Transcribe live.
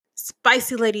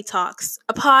Spicy Lady Talks,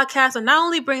 a podcast that not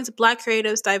only brings Black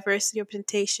creatives diversity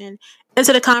representation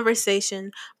into the conversation,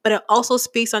 but it also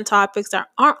speaks on topics that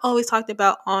aren't always talked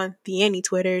about on the any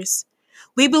Twitters.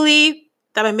 We believe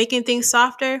that by making things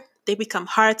softer, they become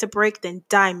harder to break than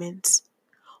diamonds.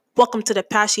 Welcome to the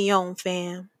Passion,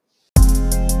 fam.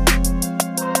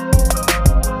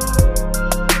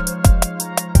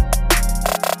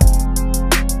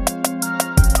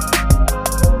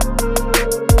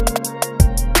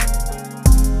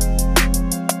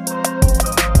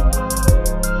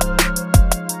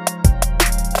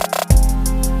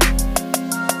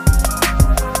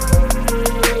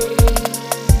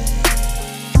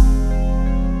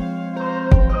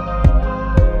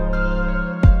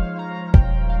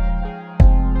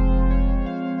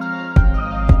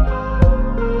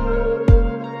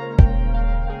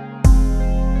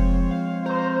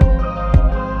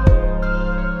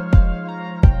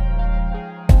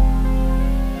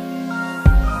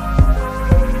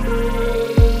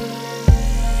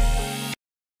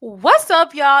 What's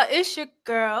up, y'all? It's your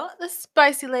girl, the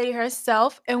Spicy Lady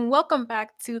herself, and welcome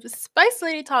back to the Spicy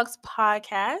Lady Talks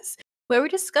podcast, where we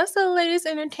discuss the latest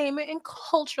entertainment and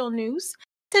cultural news.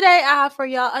 Today, I have for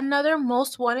y'all another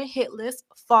most wanted hit list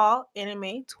fall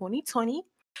anime 2020,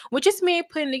 which is me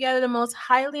putting together the most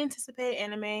highly anticipated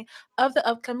anime of the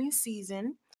upcoming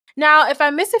season. Now, if I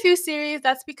miss a few series,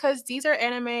 that's because these are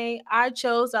anime I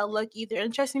chose that look either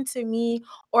interesting to me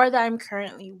or that I'm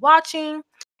currently watching.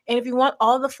 And if you want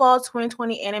all the fall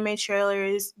 2020 anime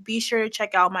trailers, be sure to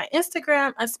check out my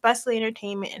Instagram, Especially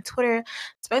Entertainment, and Twitter,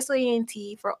 Especially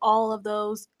ENT, for all of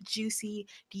those juicy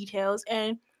details.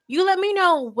 And you let me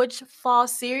know which fall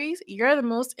series you're the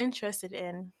most interested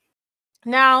in.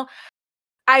 Now,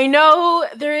 I know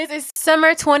there is a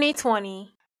summer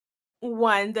 2020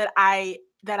 one that I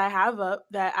have up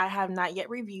that I have not yet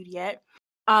reviewed yet.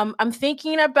 I'm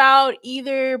thinking about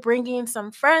either bringing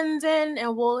some friends in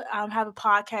and we'll have a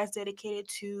podcast dedicated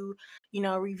to,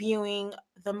 reviewing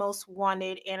the most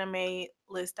wanted anime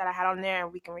list that I had on there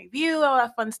and we can review all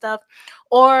that fun stuff.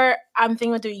 Or I'm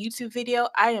thinking of doing a YouTube video.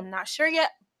 I am not sure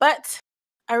yet, but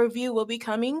a review will be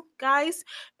coming, guys.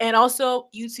 And also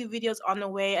YouTube videos on the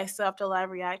way. I still have to live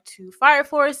react to Fire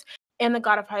Force and the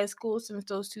God of High School, since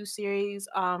those two series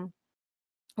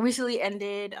recently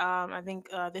ended, I think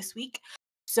this week.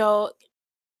 So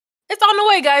it's on the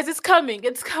way, guys. It's coming.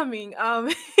 It's coming.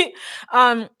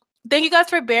 Thank you guys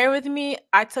for bearing with me.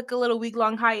 I took a little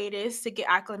week-long hiatus to get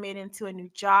acclimated into a new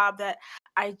job that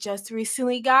I just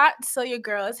recently got. So your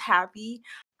girl is happy.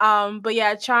 But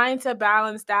yeah, trying to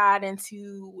balance that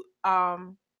into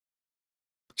trying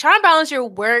to balance your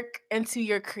work into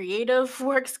your creative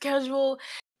work schedule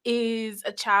is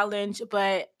a challenge,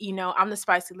 but I'm the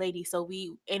Spicy Lady, so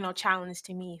we ain't no challenge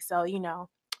to me. So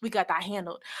we got that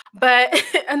handled. But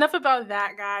enough about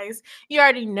that, guys. You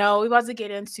already know we're about to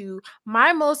get into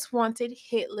my most wanted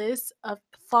hit list of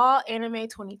fall anime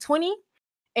 2020,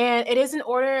 and it is in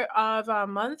order of a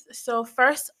month. So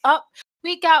first up,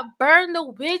 we got Burn the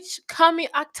Witch coming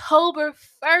October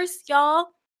 1st, y'all.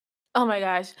 Oh my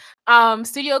gosh.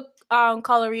 Studio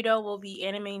Colorido will be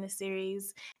animating the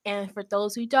series. And for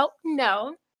those who don't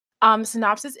know,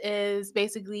 synopsis is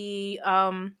basically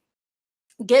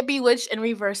get bewitched in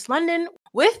reverse London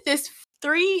with this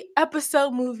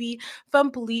 3-episode movie from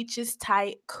Bleach's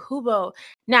Tite Kubo.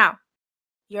 Now,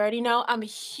 you already know I'm a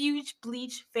huge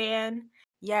Bleach fan.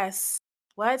 Yes.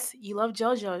 What? You love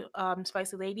JoJo,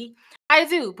 Spicy Lady? I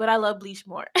do, but I love Bleach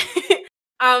more.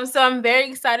 So I'm very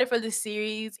excited for the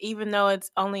series, even though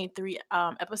it's only 3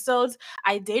 episodes.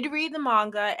 I did read the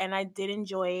manga and I did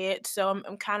enjoy it, so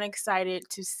I'm kind of excited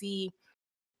to see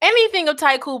anything of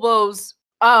Tai Kubo's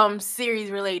series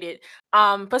related.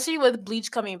 Especially with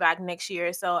Bleach coming back next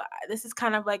year. So this is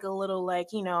kind of like a little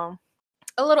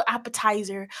a little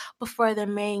appetizer before the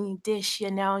main dish, So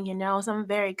I'm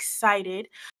very excited.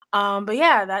 But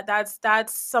yeah,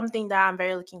 that's something that I'm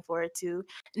very looking forward to.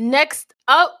 Next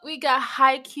up, we got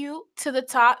Haikyuu to the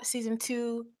Top season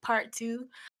 2, part 2,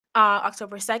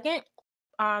 October 2nd.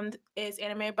 Is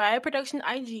animated by Production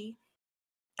IG.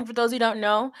 And for those who don't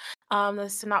know, the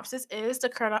synopsis is the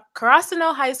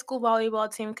Karasuno High School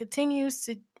volleyball team continues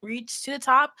to reach to the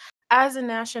top as the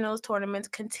nationals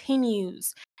tournament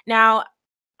continues. Now,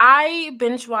 I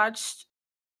binge watched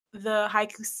the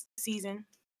Haikyuu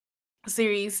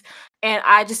series and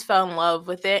I just fell in love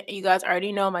with it. You guys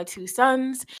already know my 2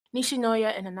 sons,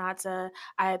 Nishinoya and Hinata.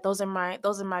 Those are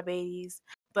my babies.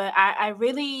 But I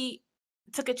really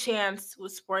took a chance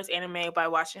with sports anime by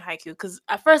watching Haikyuu, because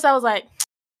at first I was like,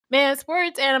 man,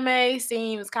 sports anime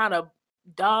seems kind of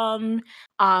dumb.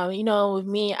 With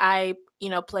me, I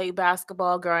play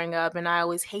basketball growing up, and I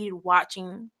always hated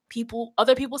watching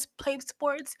other people's play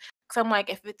sports because I'm like,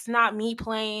 if it's not me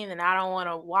playing, then I don't want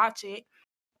to watch it.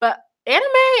 But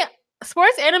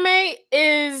sports anime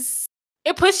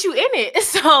it puts you in it.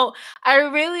 So I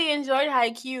really enjoyed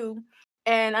Haikyuu,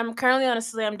 and I'm currently on a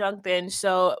Slam Dunk binge.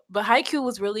 But Haikyuu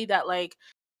was really that like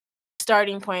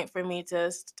starting point for me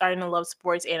to starting to love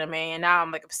sports anime, and now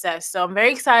I'm like obsessed. So I'm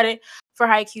very excited for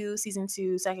Haikyuu season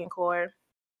 2, second core.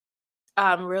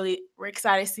 We're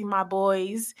excited to see my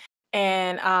boys.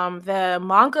 And the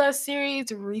manga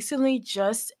series recently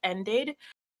just ended.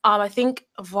 I think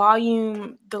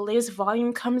the latest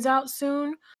volume comes out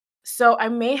soon. So I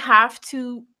may have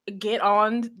to get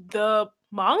on the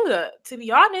manga, to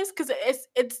be honest, because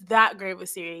it's that great of a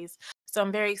series. So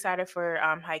I'm very excited for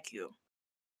Haikyuu.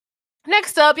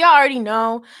 Next up, y'all already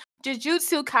know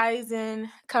Jujutsu Kaisen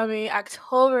coming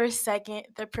October 2nd,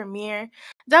 the premiere,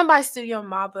 done by Studio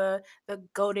Mappa, the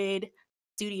goated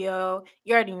studio.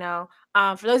 You already know.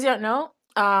 For those who don't know,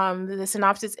 the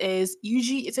synopsis is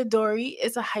Yuji Itadori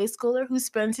is a high schooler who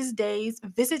spends his days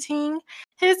visiting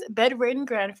his bedridden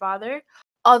grandfather.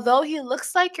 Although he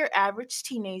looks like your average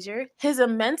teenager, his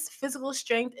immense physical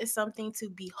strength is something to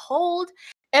behold.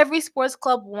 Every sports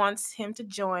club wants him to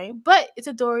join, but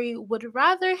Itadori would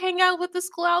rather hang out with the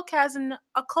school outcasts in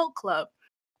a cult club.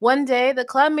 One day, the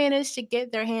club managed to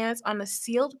get their hands on a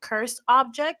sealed, cursed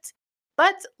object,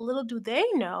 but little do they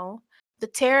know the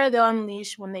terror they'll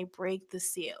unleash when they break the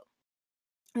seal.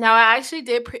 Now, I actually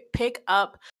did pick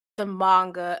up the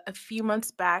manga a few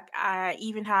months back. I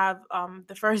even have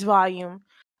the first volume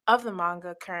of the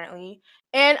manga currently,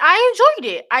 and I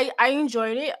enjoyed it. I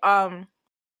enjoyed it.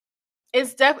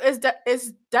 It's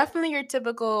definitely your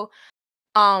typical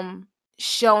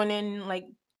shonen like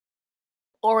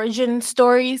origin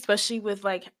story, especially with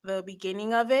like the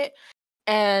beginning of it.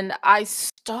 And I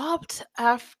stopped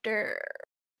after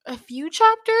a few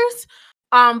chapters.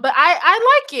 But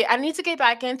I like it. I need to get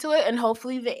back into it, and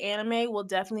hopefully the anime will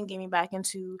definitely get me back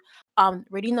into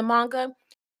reading the manga.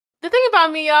 The thing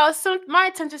about me, y'all, my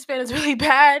attention span is really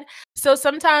bad. So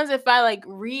sometimes if I like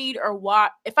read or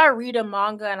watch, if I read a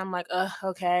manga and I'm like,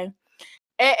 okay,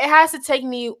 it has to take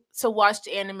me to watch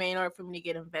the anime in order for me to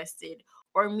get invested,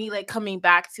 or me like coming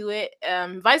back to it.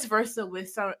 Vice versa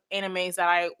with some animes that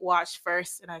I watch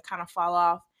first and I kind of fall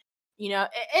off.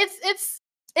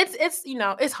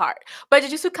 It's hard. But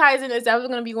Jujutsu Kaisen is definitely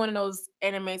gonna be one of those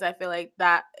animes I feel like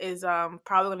that is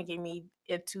probably gonna get me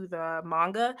into the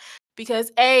manga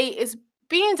because it's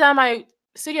being done by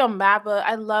Studio Mappa.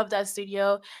 I love that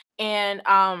studio, and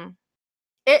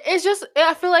it's just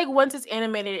I feel like once it's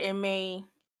animated, it may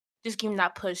just give me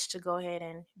that push to go ahead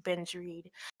and binge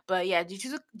read. But yeah,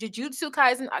 Jujutsu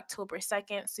Kaisen October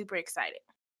 2nd. Super excited.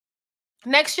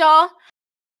 Next, y'all,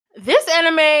 this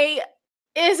anime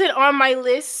isn't on my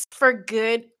list for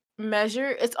good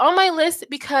measure. It's on my list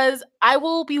because I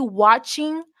will be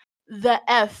watching the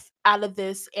F out of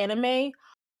this anime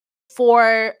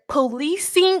for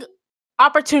policing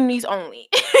opportunities only.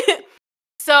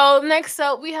 So next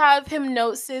up, we have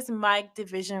Hypnosis Mic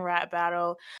Division Rap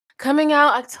Battle coming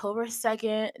out October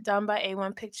 2nd, done by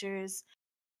A1 Pictures.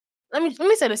 Let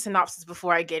me say the synopsis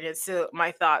before I get into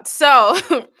my thoughts. So,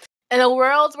 in a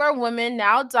world where women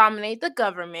now dominate the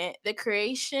government, the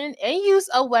creation and use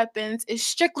of weapons is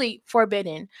strictly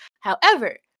forbidden.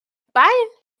 However, by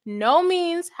no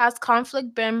means has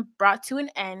conflict been brought to an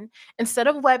end. Instead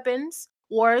of weapons,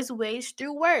 war is waged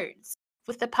through words.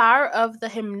 With the power of the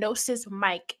hypnosis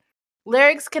mic,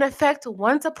 lyrics can affect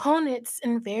one's opponents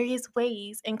in various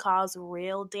ways and cause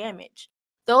real damage.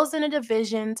 Those in the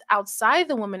divisions outside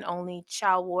the women only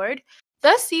Chow Ward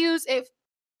thus use it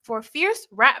for fierce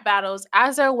rap battles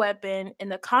as their weapon in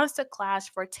the constant clash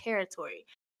for territory.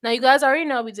 Now, you guys already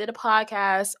know we did a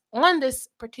podcast on this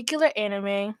particular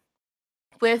anime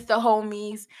with the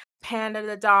homies Panda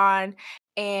the Don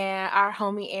and our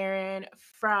homie Aaron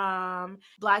from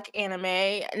Black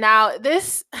Anime. Now,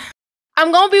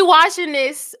 I'm going to be watching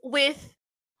this with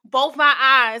both my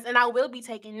eyes, and I will be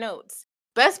taking notes.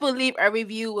 Best believe a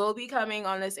review will be coming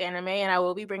on this anime, and I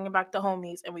will be bringing back the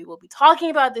homies, and we will be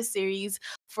talking about this series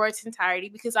for its entirety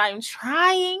because I'm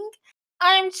trying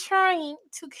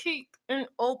to keep an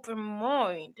open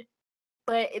mind,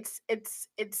 but it's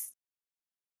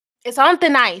on the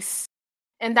nice,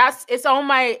 and it's on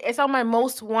my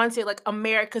most wanted, like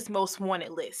America's most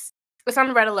wanted list. It's on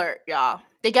the red alert, y'all.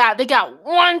 They got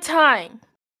one time.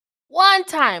 One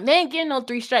time. They ain't getting no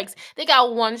 3 strikes. They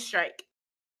got 1 strike.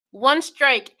 1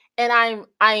 strike, and I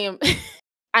am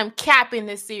I'm capping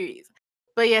this series.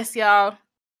 But yes, y'all,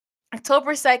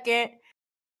 October 2nd.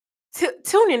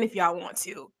 Tune in if y'all want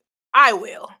to. I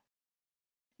will.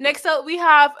 Next up, we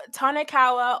have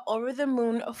Tanekawa Over the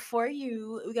Moon for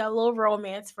You. We got a little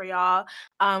romance for y'all.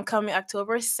 Coming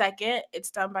October 2nd. It's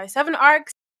done by 7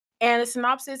 arcs. And the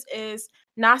synopsis is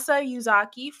Nasa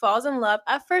Yuzaki falls in love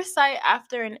at first sight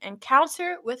after an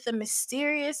encounter with the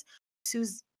mysterious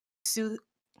Suz- Su-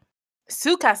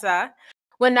 Sukasa.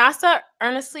 When Nasa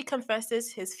earnestly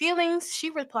confesses his feelings,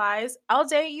 she replies, I'll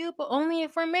date you, but only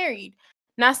if we're married.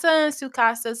 Nasa and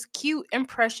Sukasa's cute and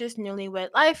precious newlywed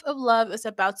life of love is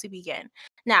about to begin.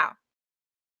 Now,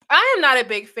 I am not a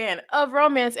big fan of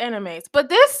romance animes, but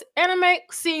this anime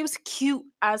seems cute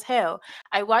as hell.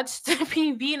 I watched the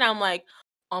PV and I'm like,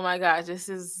 oh my gosh, this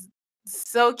is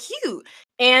so cute.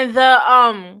 And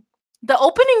the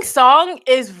opening song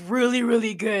is really,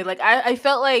 really good. Like I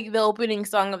felt like the opening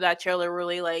song of that trailer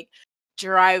really like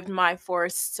derived my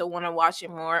force to want to watch it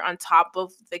more on top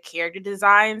of the character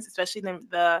designs, especially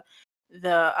the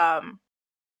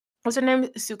what's her name?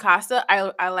 Sukasa.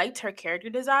 I liked her character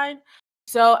design.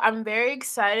 So I'm very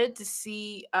excited to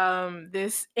see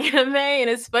this anime, and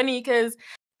it's funny because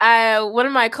one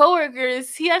of my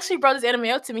coworkers, he actually brought this anime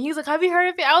up to me. He was like, "Have you heard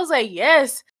of it?" I was like,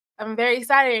 "Yes." I'm very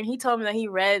excited, and he told me that he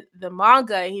read the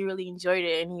manga and he really enjoyed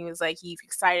it, and he was like he's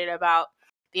excited about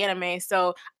the anime.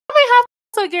 So I might have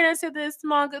to get into this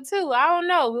manga too. I don't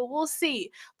know. We'll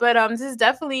see. But this is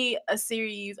definitely a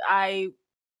series I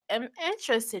am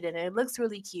interested in. It looks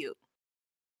really cute.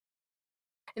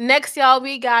 Next, y'all,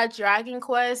 we got Dragon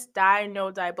Quest Dai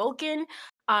no Daiboken.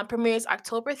 Premieres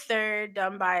October 3rd,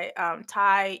 done by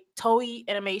Toei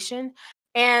Animation.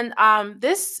 And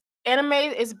this anime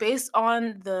is based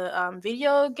on the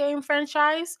video game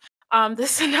franchise. The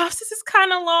synopsis is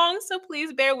kind of long, so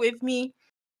please bear with me.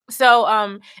 So,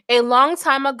 a long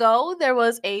time ago, there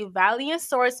was a valiant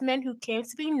swordsman who came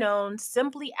to be known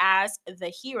simply as the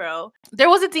hero. There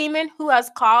was a demon who has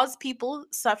caused people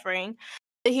suffering.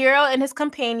 The hero and his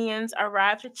companions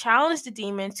arrived to challenge the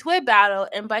demon to a battle,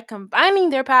 and by combining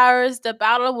their powers, the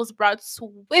battle was brought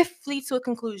swiftly to a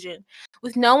conclusion.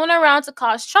 With no one around to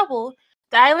cause trouble,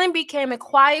 the island became a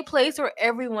quiet place where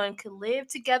everyone could live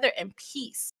together in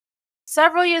peace.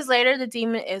 Several years later, the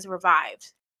demon is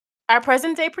revived. Our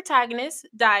present day protagonist,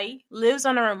 Dai, lives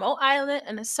on a remote island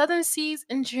in the southern seas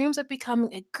and dreams of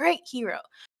becoming a great hero.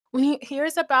 When he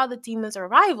hears about the demon's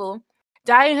arrival,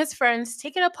 Dai and his friends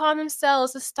take it upon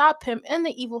themselves to stop him and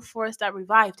the evil force that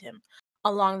revived him.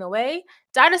 Along the way,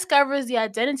 Dai discovers the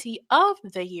identity of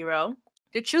the hero,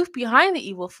 the truth behind the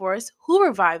evil force who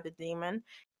revived the demon,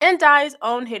 and Dai's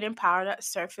own hidden power that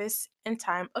surfaced in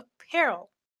time of peril.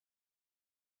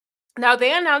 Now,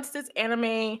 they announced this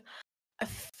anime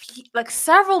like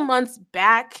several months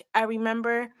back, I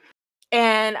remember.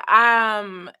 And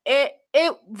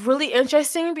it really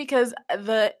interesting because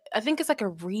the I think it's like a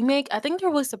remake. I think there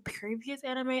was a previous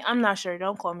anime. I'm not sure.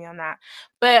 Don't quote me on that.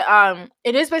 But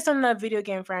it is based on the video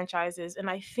game franchises, and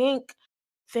I think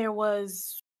there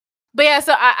was. But yeah,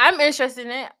 so I'm interested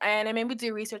in it, and it made me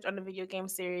do research on the video game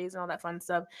series and all that fun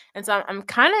stuff. And so I'm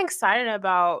kind of excited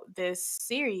about this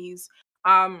series.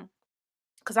 Um,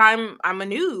 because I'm a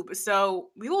noob.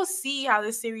 So we will see how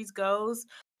this series goes.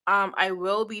 I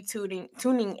will be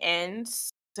tuning in.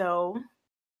 So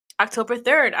October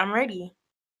 3rd, I'm ready.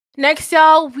 Next,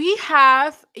 y'all, we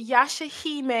have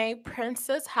Yashahime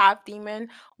Princess Half Demon,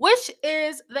 which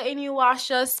is the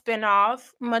Inuyasha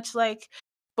spinoff, much like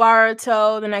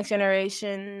Boruto, The Next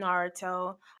Generation,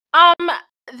 Naruto.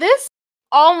 This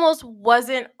almost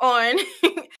wasn't on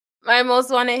my most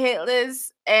wanted hit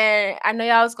list, and I know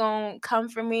y'all was gonna come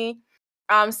for me.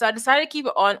 So I decided to keep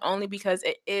it on only because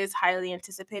it is highly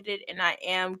anticipated, and I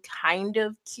am kind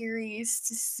of curious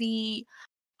to see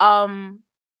um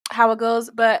how it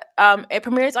goes. But it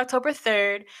premieres October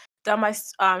 3rd, done by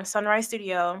Sunrise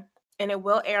Studio, and it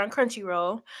will air on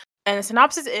Crunchyroll. And the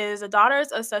synopsis is the daughters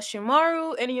of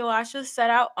Sesshomaru and Inuyasha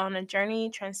set out on a journey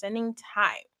transcending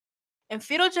time. In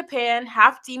feudal Japan,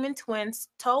 half demon twins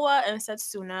Towa and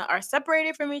Setsuna are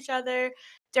separated from each other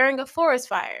during a forest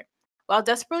fire. While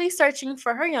desperately searching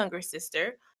for her younger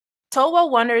sister, Towa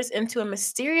wanders into a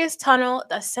mysterious tunnel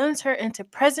that sends her into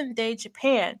present day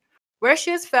Japan, where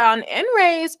she is found and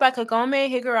raised by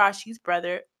Kagome Higarashi's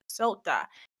brother, Sota,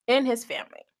 and his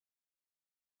family.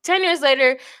 10 years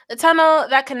later, the tunnel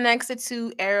that connects the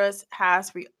two eras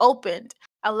has reopened,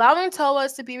 allowing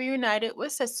Towa to be reunited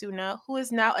with Setsuna, who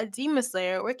is now a demon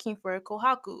slayer working for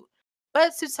Kohaku.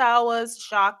 But to Towa's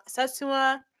shock,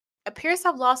 Setsuna appears to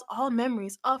have lost all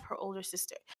memories of her older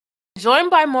sister.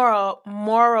 Joined by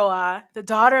Moroa, the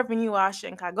daughter of Inuyasha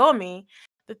and Kagome,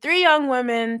 the three young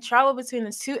women travel between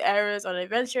the two eras on an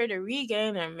adventure to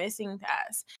regain their missing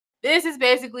past. This is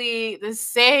basically the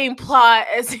same plot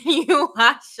as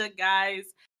Inuyasha, guys.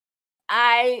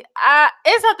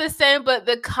 it's not the same, but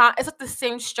it's not the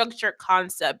same structure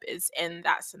concept is in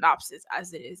that synopsis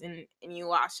as it is in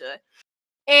Yuasha.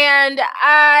 And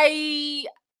I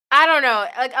don't know,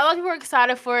 like, a lot of people were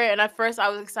excited for it, and at first I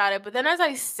was excited, but then as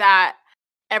I sat,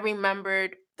 I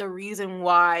remembered the reason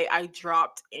why I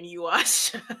dropped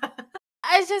Inuyasha.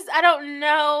 I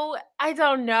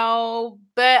don't know,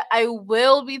 but I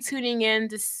will be tuning in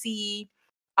to see,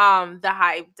 the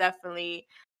hype, definitely,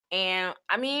 and,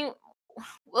 I mean,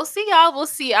 we'll see, y'all, we'll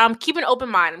see. I'm keeping an open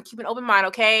mind,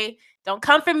 okay? Don't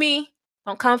come for me,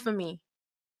 don't come for me.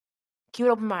 Keep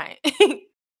an open mind.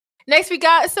 Next, we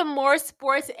got some more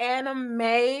sports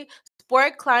anime.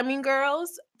 Sport Climbing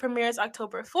Girls premieres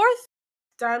October 4th,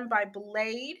 done by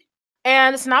Blade.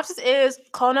 And the synopsis is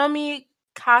Konomi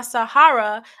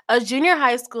Kasahara, a junior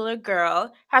high schooler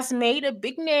girl, has made a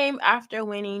big name after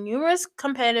winning numerous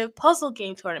competitive puzzle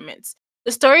game tournaments.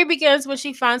 The story begins when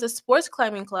she finds a sports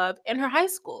climbing club in her high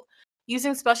school.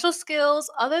 Using special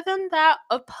skills other than that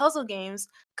of puzzle games,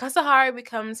 Kasahara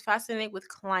becomes fascinated with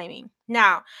climbing.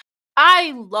 Now,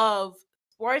 I love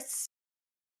sports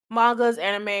mangas,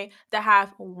 anime that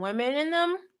have women in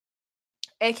them,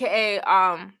 aka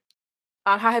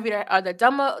how heavy are the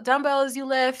dumbbells you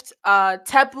lift,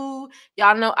 Tepu.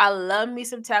 Y'all know I love me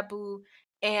some Tepu,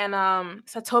 and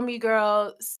Satomi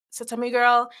Girl.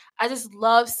 I just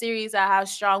love series that have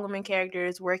strong women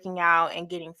characters working out and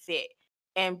getting fit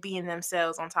and being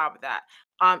themselves on top of that.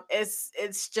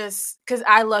 It's just because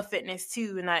I love fitness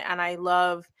too, and I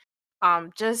love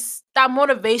just that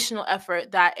motivational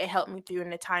effort that it helped me through in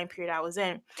the time period I was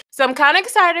in. So I'm kind of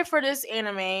excited for this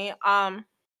anime.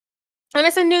 And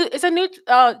it's a new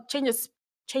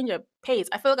change of pace.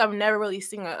 I feel like I've never really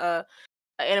seen a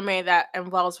anime that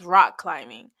involves rock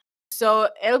climbing. So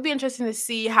it'll be interesting to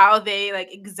see how they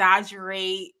like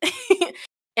exaggerate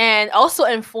and also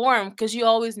inform, because you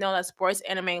always know that sports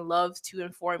anime loves to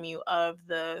inform you of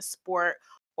the sport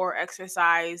or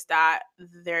exercise that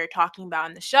they're talking about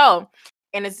in the show,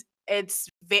 and it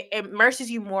immerses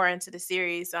you more into the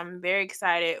series. So I'm very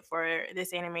excited for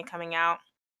this anime coming out.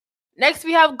 Next,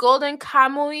 we have Golden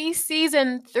Kamuy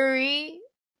Season 3,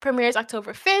 premieres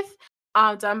October 5th,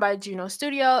 done by Juno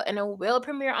Studio, and it will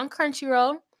premiere on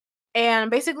Crunchyroll. And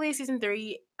basically, Season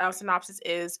 3 synopsis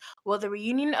is, will the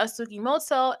reunion of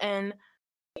Sugimoto and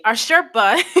our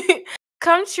Sherpa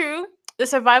come true? The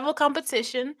survival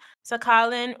competition,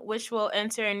 Sakhalin, which will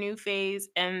enter a new phase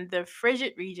in the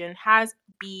frigid region, has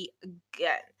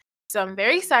begun. So I'm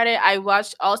very excited. I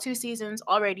watched all two seasons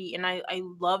already, and I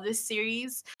love this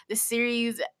series. This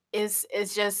series is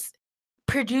just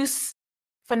produced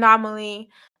phenomenally.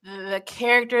 The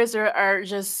characters are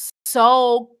just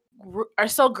are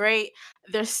so great.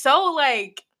 They're so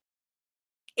like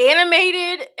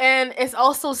animated, and it's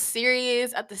also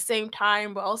serious at the same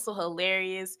time, but also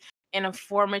hilarious and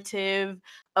informative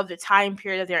of the time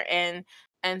period that they're in.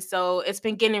 And so it's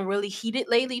been getting really heated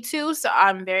lately too. So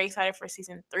I'm very excited for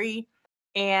season 3.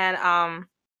 And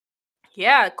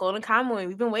yeah, Golden Kamuy.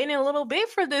 We've been waiting a little bit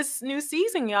for this new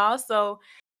season, y'all. So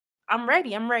I'm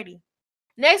ready. I'm ready.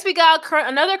 Next, we got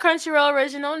another Crunchyroll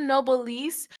original, Noble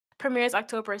Lease, premieres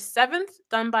October 7th,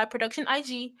 done by Production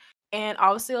IG, and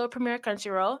obviously it'll premiere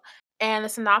Crunchyroll. And the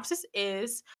synopsis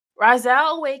is,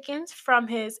 Razel awakens from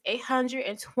his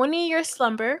 820-year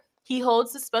slumber. He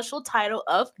holds the special title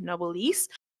of Noble Lease,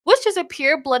 which is a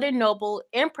pure-blooded noble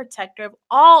and protector of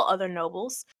all other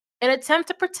nobles. In an attempt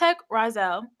to protect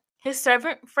Razel, his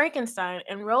servant Frankenstein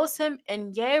enrolls him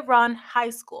in Yeron High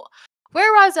School,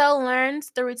 where Razel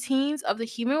learns the routines of the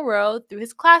human world through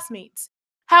his classmates.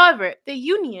 However, the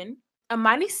Union, a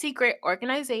mighty secret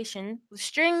organization with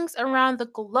strings around the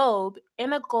globe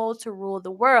and a goal to rule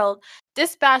the world,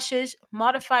 dispatches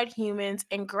modified humans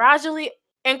and gradually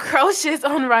encroaches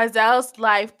on Razel's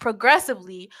life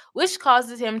progressively, which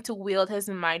causes him to wield his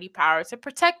mighty power to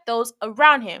protect those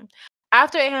around him.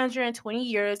 After 820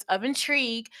 years of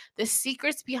intrigue, the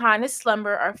secrets behind his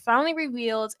slumber are finally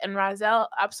revealed, and Razel's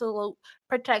absolute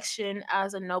protection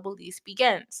as a noble lease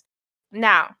begins.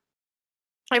 Now,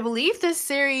 I believe this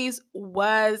series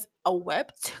was a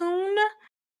webtoon.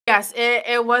 Yes,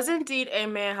 it was indeed a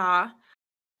manhwa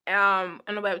on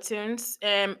the webtoons,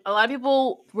 and a lot of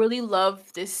people really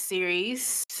love this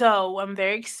series, so I'm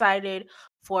very excited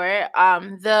for it.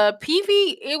 The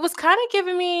PV, it was kind of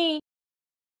giving me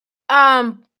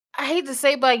I hate to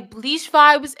say, but like Bleach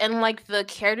vibes and like the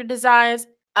character designs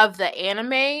of the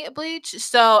anime Bleach.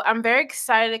 So I'm very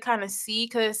excited to kind of see,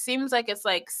 because it seems like it's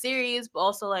like serious, but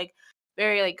also like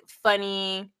very like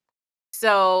funny.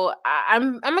 So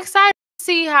I'm excited to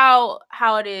see how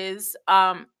it is.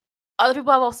 Other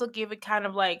people have also given kind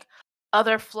of like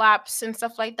other flaps and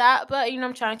stuff like that. But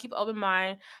I'm trying to keep an open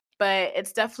mind. But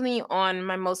it's definitely on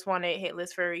my most wanted hit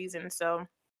list for a reason. So,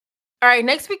 all right,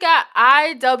 next we got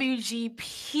IWGP,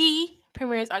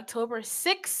 premieres October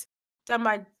 6th, done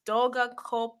by Dolga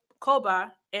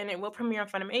Koba, and it will premiere on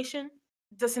Funimation.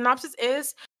 The synopsis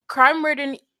is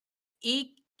crime-ridden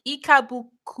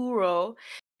Ikabukuro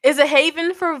is a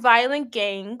haven for violent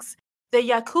gangs, the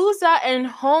Yakuza, and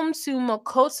home to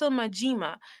Makoto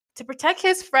Majima. To protect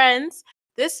his friends,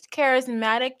 this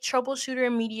charismatic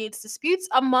troubleshooter mediates disputes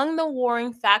among the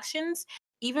warring factions,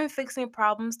 even fixing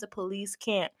problems the police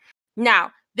can't.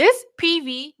 Now, this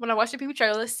PV, when I watched the PV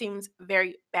trailer, seems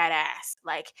very badass.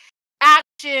 Like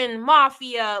action,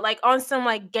 mafia, like on some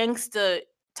like gangsta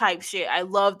type shit. I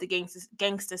love the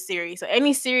gangsta series. So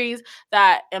any series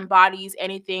that embodies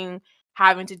anything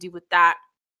having to do with that,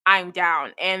 I'm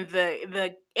down. And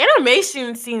the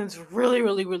animation seems really,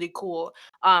 really, really cool.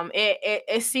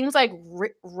 It seems like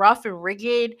rough and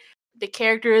rigged. The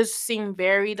characters seem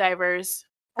very diverse,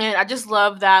 and I just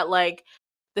love that like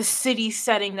the city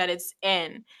setting that it's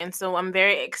in. And so I'm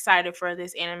very excited for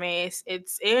this anime. It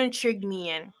intrigued me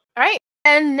in. All right.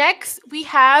 And next we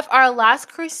have Our Last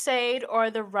Crusade,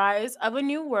 or The Rise of a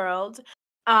New World.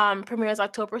 Premieres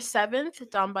October 7th,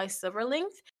 done by Silverlink.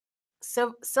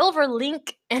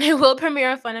 Silverlink, and it will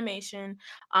premiere on Funimation.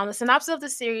 The synopsis of the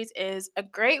series is: a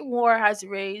great war has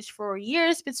raged for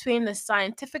years between the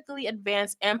scientifically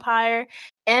advanced Empire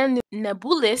and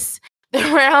Nebulis, the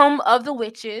realm of the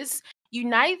witches.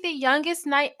 Unite the youngest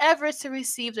knight ever to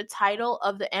receive the title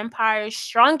of the Empire's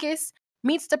strongest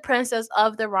meets the princess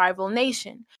of the rival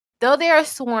nation. Though they are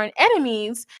sworn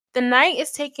enemies, the knight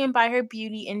is taken by her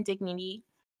beauty and dignity,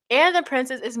 and the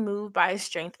princess is moved by her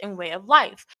strength and way of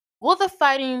life. Will the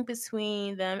fighting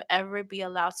between them ever be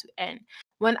allowed to end?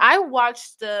 When I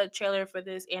watched the trailer for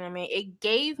this anime, it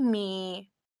gave me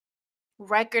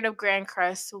Record of Grand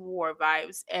Crest War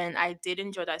vibes, and I did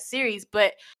enjoy that series.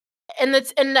 But in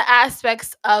the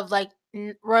aspects of like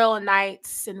royal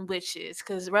knights and witches,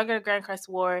 because Record of Grand Crest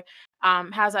War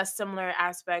has a similar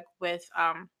aspect with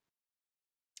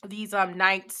these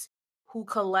knights who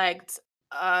collect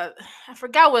I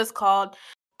forgot what it's called,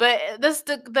 but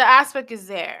the aspect is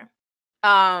there.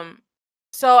 um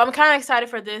so I'm kind of excited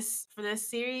for this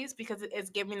series because it's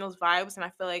giving me those vibes, and I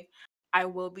feel like I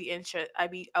will be invested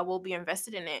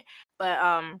in it.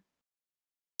 But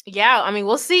yeah, I mean,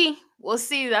 we'll see,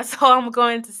 that's all I'm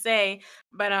going to say.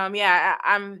 But yeah,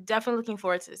 I'm definitely looking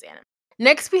forward to this anime.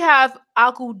 Next, we have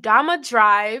Akudama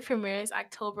Drive, premieres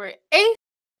October 8th,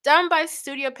 done by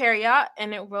Studio Period,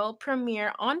 and it will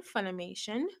premiere on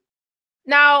Funimation.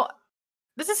 Now,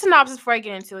 this is a synopsis before I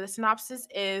get into it. The synopsis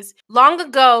is: long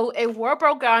ago, a war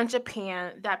broke out in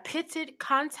Japan that pitted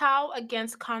Kantao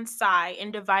against Kansai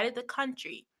and divided the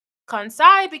country.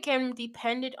 Kansai became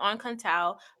dependent on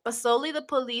Kantao, but slowly the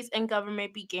police and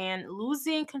government began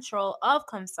losing control of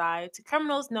Kansai to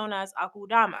criminals known as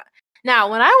Akudama. Now,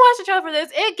 when I watched the trailer for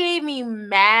this, it gave me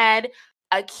mad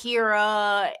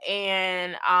Akira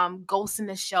and Ghost in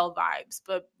the Shell vibes,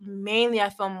 but mainly I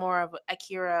feel more of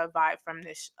Akira vibe from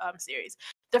this series.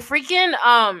 The freaking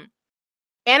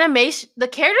animation, the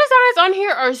character designs on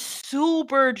here are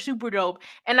super super dope,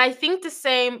 and I think the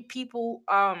same people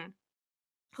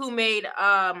who made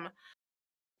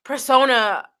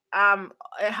Persona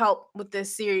help with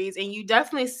this series, and you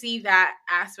definitely see that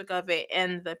aspect of it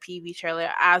in the PV trailer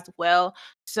as well.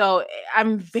 So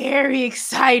I'm very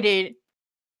excited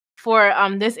for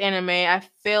this anime. I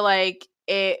feel like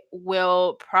it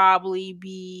will probably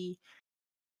be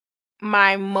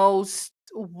my most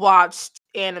watched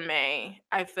anime,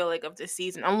 I feel like, of this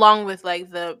season, along with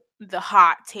like the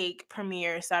hot take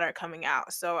premieres that are coming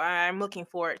out. So I'm looking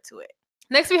forward to it.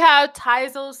 Next, we have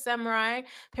Taizo Samurai,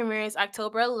 premieres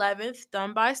October 11th,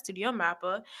 done by Studio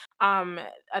Mappa.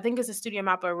 I think it's a Studio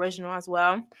Mappa original as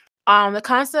well.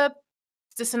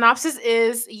 The synopsis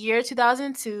is: year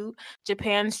 2002,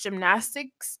 Japan's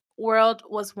gymnastics world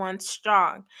was once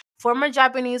strong. Former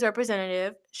Japanese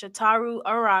representative Shitaru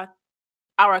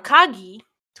Arakagi,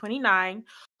 29,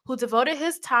 who devoted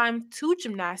his time to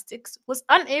gymnastics, was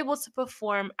unable to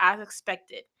perform as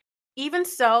expected. Even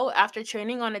so, after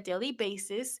training on a daily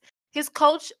basis, his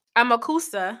coach,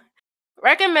 Amakusa,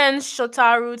 recommends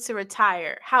Shotaro to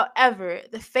retire. However,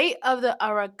 the fate of the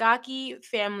Aragaki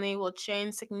family will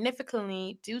change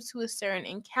significantly due to a certain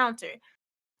encounter.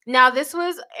 Now, this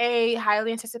was a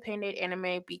highly anticipated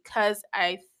anime because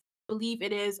I believe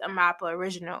it is a Mappa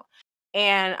original.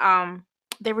 And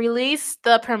they released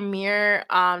the premiere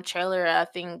trailer, I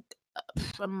think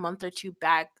a month or two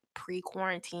back,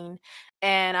 pre-quarantine,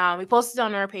 and we posted it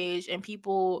on our page, and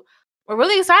people we're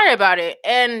really excited about it,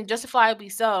 and justifiably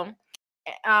so.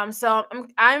 So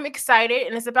I'm excited,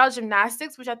 and it's about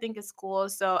gymnastics, which I think is cool.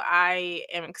 So I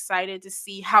am excited to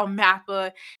see how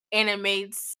Mappa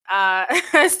animates a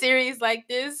series like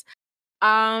this.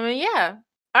 Yeah.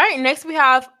 All right, next we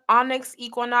have Onyx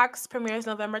Equinox, premieres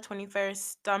November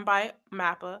 21st, done by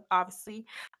Mappa, obviously.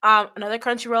 Another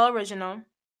Crunchyroll original.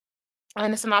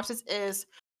 And the synopsis is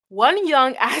one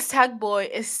young Aztec boy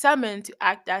is summoned to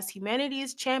act as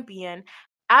humanity's champion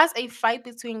as a fight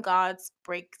between gods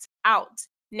breaks out.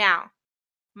 Now,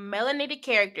 melanated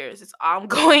characters is all I'm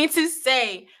going to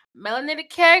say. Melanated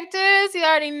characters, you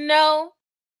already know.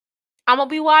 I'm gonna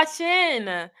be watching.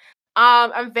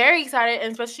 I'm very excited,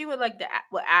 and especially with like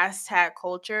with Aztec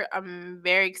culture, I'm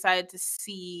very excited to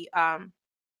see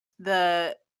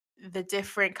the the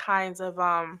different kinds of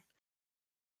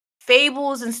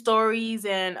fables and stories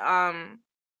and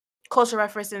cultural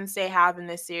references they have in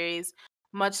this series,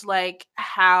 much like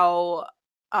how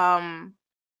um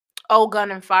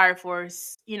Ogun and Fire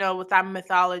Force, with that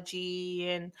mythology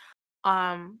and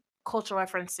cultural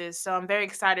references. So I'm very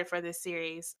excited for this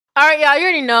series. All right, y'all, you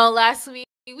already know last week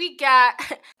we got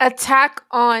Attack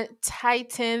on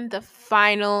Titan, the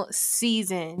final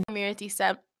season. Premiere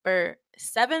December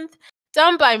 7th,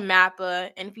 done by Mappa.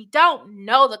 And if you don't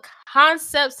know the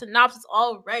concept synopsis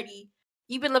already,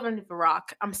 you've been living under the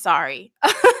rock. I'm sorry.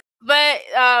 But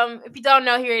if you don't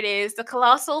know, here it is. The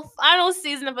colossal final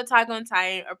season of Attack on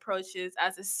Titan approaches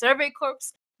as the Survey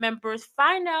Corps members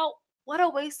find out what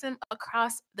awaits them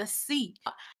across the sea.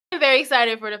 I'm very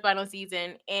excited for the final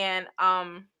season, and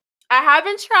I have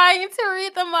been trying to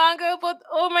read the manga, but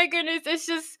oh my goodness, it's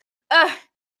just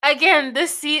again,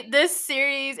 this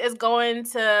series is going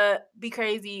to be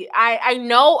crazy. I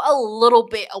know a little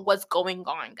bit of what's going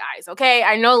on, guys. Okay,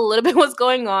 I know a little bit what's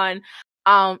going on.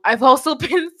 I've also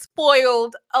been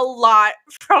spoiled a lot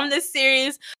from this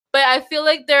series, but I feel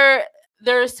like there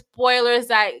are spoilers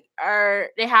that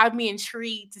they have me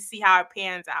intrigued to see how it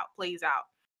plays out.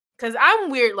 Cause I'm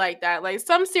weird like that. Like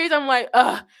some series, I'm like,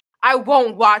 I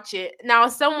won't watch it. Now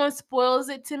someone spoils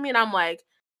it to me, and I'm like,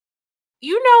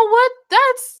 you know what?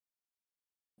 That's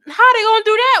how they gonna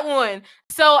do that one.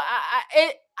 So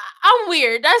I'm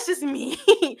weird. That's just me.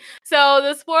 So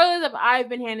the spoilers that I've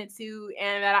been handed to,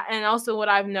 and also what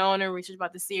I've known and researched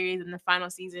about the series and the final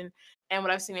season, and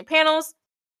what I've seen in panels,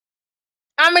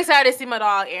 I'm excited to see my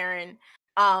dog Aaron,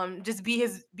 just be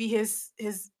his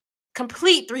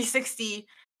complete 360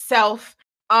 self.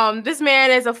 This man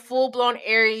is a full blown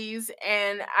Aries,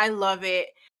 and I love it.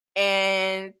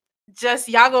 And just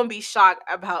y'all gonna be shocked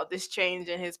about this change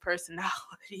in his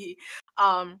personality.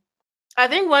 Um, I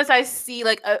think once I see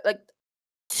like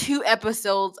 2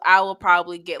 episodes, I will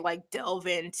probably get like delve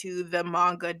into the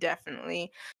manga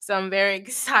definitely. So I'm very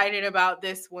excited about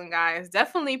this one, guys.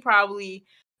 Definitely probably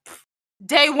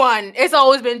day one. It's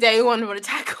always been day one with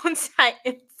Attack on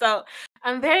Titan. So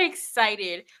I'm very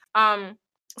excited.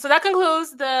 So that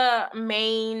concludes the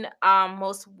main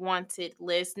most wanted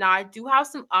list. Now I do have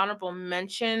some honorable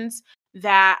mentions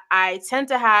that I tend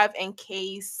to have in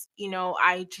case,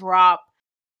 I drop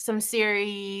some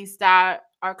series that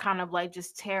are kind of like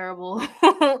just terrible.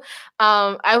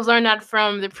 I've learned that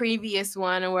from the previous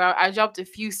one where I dropped a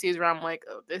few series where I'm like,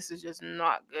 oh, this is just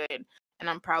not good, and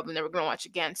I'm probably never gonna watch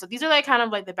again. So these are like kind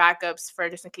of like the backups for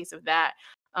just in case of that.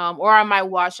 Or I might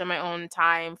watch on my own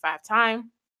time if I have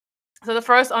time. So the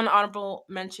first on honorable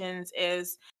mentions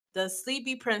is the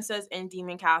Sleepy Princess in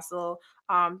Demon Castle,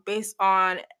 based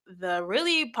on the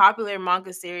really popular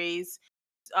manga series.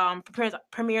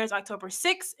 Premieres October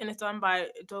 6th, and it's done by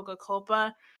Doga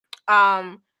Kopa.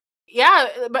 Um, yeah,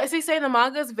 but as they say, the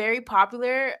manga is very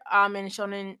popular in the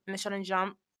Shonen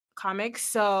Jump comics.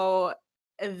 So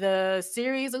the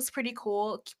series looks pretty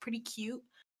cool, pretty cute.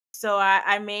 So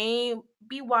I may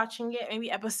be watching it, maybe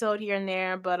episode here and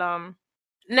there. But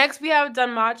next we have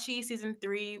Danmachi season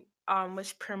 3,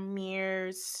 which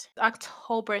premieres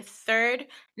October 3rd.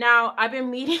 Now I've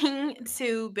been meaning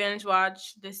to binge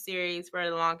watch this series for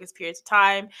the longest periods of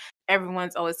time.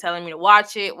 Everyone's always telling me to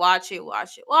watch it, watch it,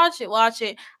 watch it, watch it, watch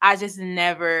it. I just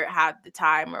never had the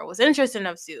time or was interested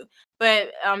enough to.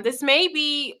 But this may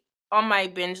be on my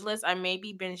binge list. I may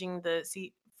be binging the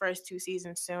first 2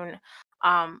 seasons soon.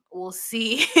 We'll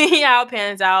see how it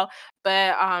pans out.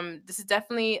 But this is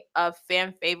definitely a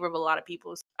fan favorite of a lot of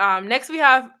people. Next we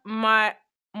have my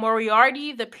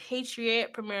Moriarty the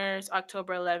Patriot, premieres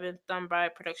October 11th, done by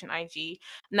Production IG.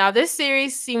 Now this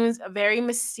series seems very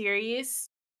mysterious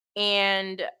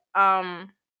and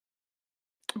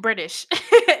British.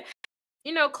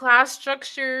 Class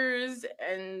structures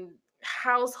and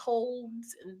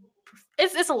households. And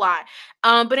it's a lot.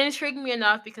 But it intrigued me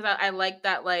enough because I like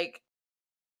that like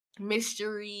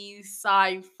mystery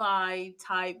sci-fi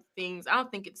type things. I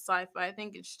don't think it's sci-fi. I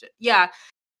think it's just, yeah,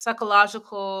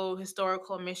 psychological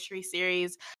historical mystery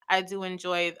series. I do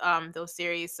enjoy those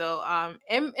series. So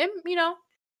and you know,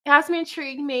 it has me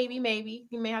intrigued. Maybe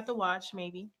you may have to watch.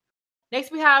 Maybe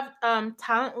next we have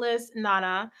Talentless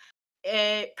Nana.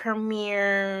 It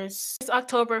premieres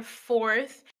October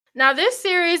 4th. Now, this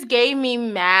series gave me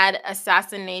mad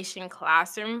Assassination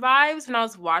Classroom vibes when I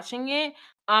was watching it.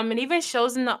 It even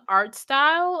shows in the art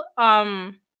style.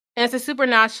 And it's a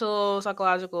supernatural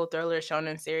psychological thriller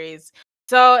shonen series.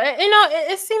 So you know,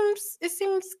 it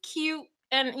seems cute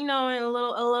and you know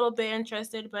a little bit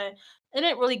interested, but it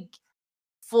didn't really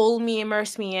fool me,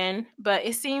 immerse me in. But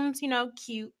it seems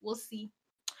cute. We'll see.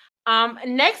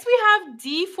 Next we have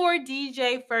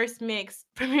D4DJ First Mix,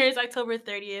 premieres October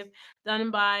 30th,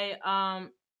 done by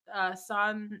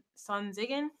Son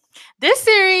Ziggin. This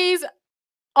series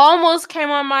almost came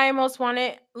on my most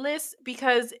wanted list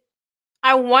because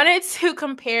I wanted to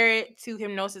compare it to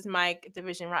Hypnosis Mic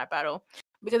Division Rap Battle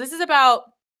because this is about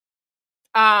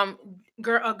a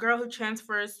girl who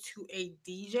transfers to a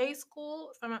DJ school,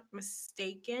 if I'm not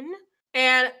mistaken,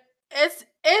 and it's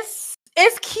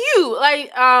cute.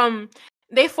 Like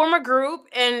they form a group,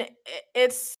 and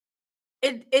it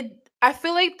I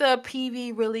feel like the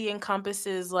PV really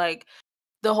encompasses like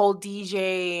the whole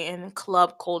DJ and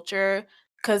club culture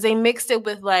because they mixed it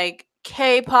with like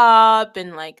K-pop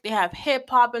and like they have hip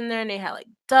hop in there and they have like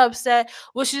dubstep,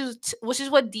 which is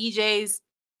what DJs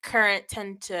current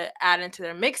tend to add into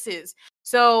their mixes.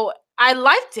 So I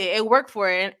liked it. It worked for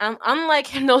it. And unlike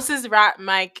Hypnosis Rap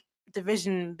Mic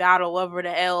Division Battle, whatever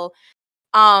the hell,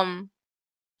 um,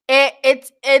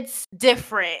 it's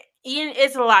different.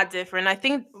 It's a lot different. I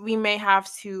think we may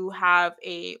have to have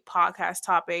a podcast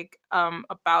topic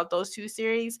about those two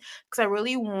series because I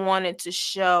really wanted to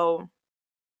show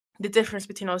the difference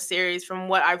between those series from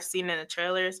what I've seen in the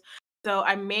trailers. So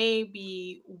I may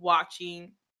be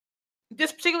watching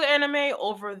this particular anime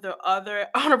over the other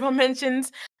honorable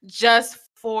mentions just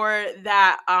for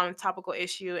that topical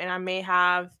issue, and I may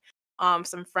have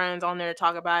some friends on there to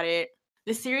talk about it.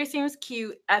 The series seems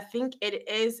cute. I think it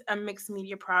is a mixed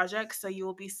media project, so you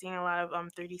will be seeing a lot of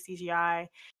 3D CGI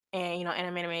and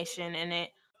animation in it.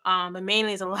 But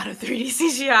mainly it's a lot of 3D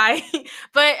CGI.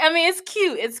 But I mean, it's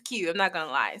cute. It's cute. I'm not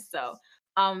gonna lie. So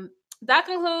um, that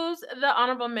concludes the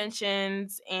honorable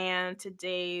mentions and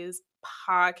today's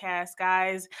podcast,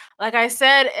 guys. Like I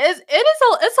said, it's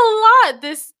a lot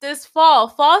this fall.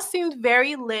 Fall seems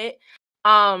very lit.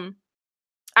 Um,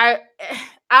 I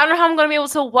I don't know how I'm gonna be able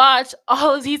to watch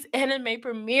all of these anime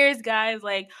premieres, guys.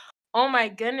 Like, oh my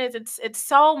goodness, it's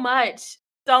so much,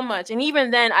 so much. And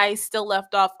even then, I still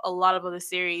left off a lot of other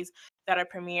series that are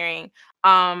premiering.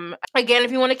 Again,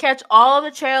 if you want to catch all of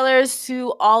the trailers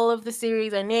to all of the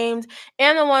series I named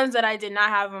and the ones that I did not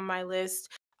have on my list,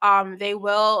 they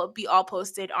will be all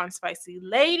posted on Spicy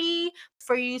Lady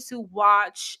for you to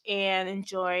watch and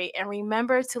enjoy. And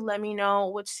remember to let me know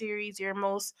which series you're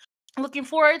most looking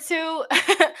forward to.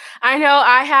 I know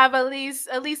I have at least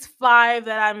 5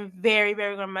 that I'm very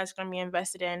much gonna be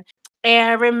invested in.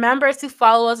 And remember to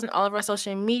follow us on all of our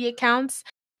social media accounts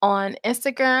on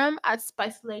Instagram at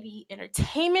Spicy Lady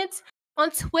Entertainment,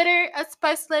 on Twitter at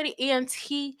Spicy Lady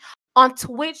ENT, on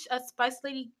Twitch at Spicy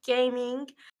Lady Gaming,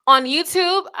 on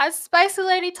YouTube at Spicy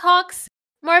Lady Talks.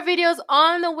 More videos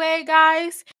on the way,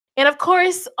 guys. And of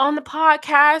course, on the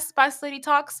podcast, Spicy Lady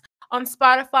Talks on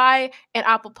Spotify and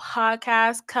Apple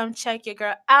Podcasts. Come check your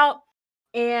girl out.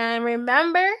 And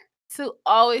remember to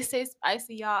always stay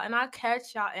spicy, y'all. And I'll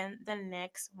catch y'all in the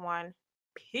next one.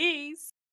 Peace.